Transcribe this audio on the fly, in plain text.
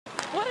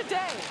What a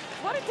day.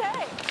 What a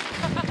day.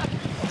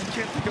 I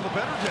can't think of a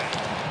better day.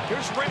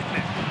 Here's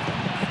Redman.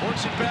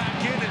 Works it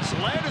back in as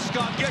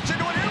Landeskog gets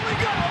into it. Here we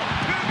go.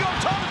 Here we go.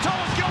 Toe-to-toe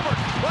with Gilbert.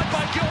 Right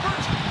by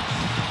Gilbert.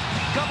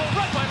 Couple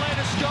right by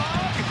Landeskog.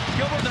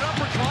 Gilbert with an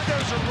uppercut.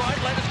 There's a right.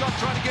 Landeskog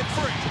trying to get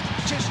free.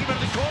 Chasing him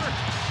into the corner.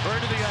 Or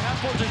into the half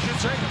boards, I should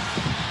say.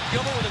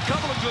 Gilbert with a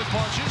couple of good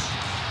punches.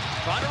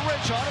 Trying to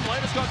wrench on him.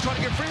 Landeskog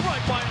trying to get free.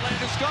 Right by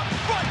Landeskog.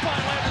 Right by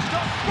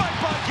Landeskog. Right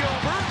by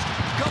Gilbert.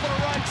 Couple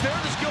of rights there.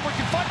 This Gilbert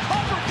can fight.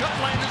 Uppercut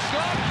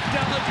Landeskog.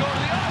 Down the go to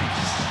the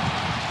ice.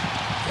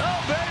 Oh,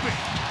 baby.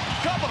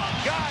 Couple of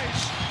guys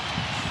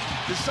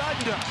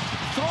deciding to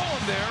throw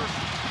him there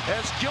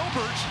as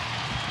Gilbert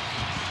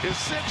is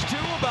 6'2",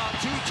 about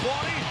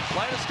 220.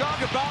 Landeskog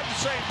about the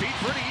same. Pete,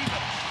 pretty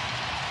even.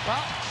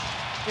 Well,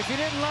 if you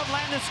didn't love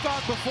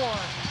Landeskog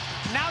before,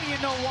 now you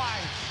know why.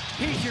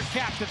 He's your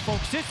captain,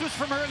 folks. This was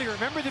from earlier.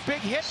 Remember the big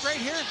hit right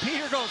here? And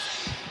Peter goes,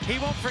 he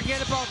won't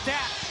forget about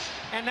that.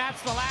 And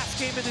that's the last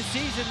game of the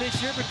season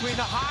this year between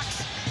the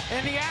Hawks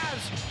and the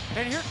Avs.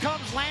 And here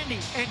comes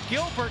Landy, and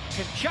Gilbert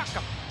can chuck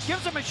him.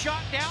 Gives him a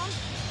shot down,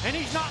 and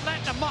he's not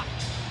letting him up.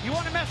 You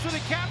want to mess with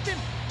a captain?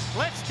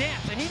 Let's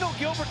dance. And you know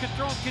Gilbert can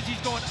throw him because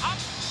he's going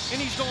up, and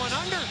he's going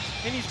under,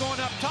 and he's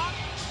going up top.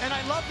 And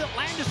I love that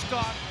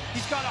Landeskog,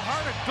 he's got a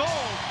heart of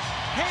gold.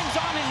 Hands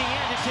on in the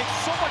end. It takes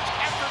so much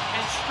effort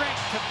and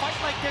strength to fight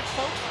like this,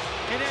 folks.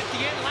 And at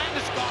the end,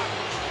 Landeskog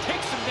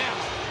takes him down.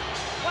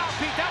 Wow,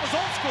 Pete, that was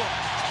old school.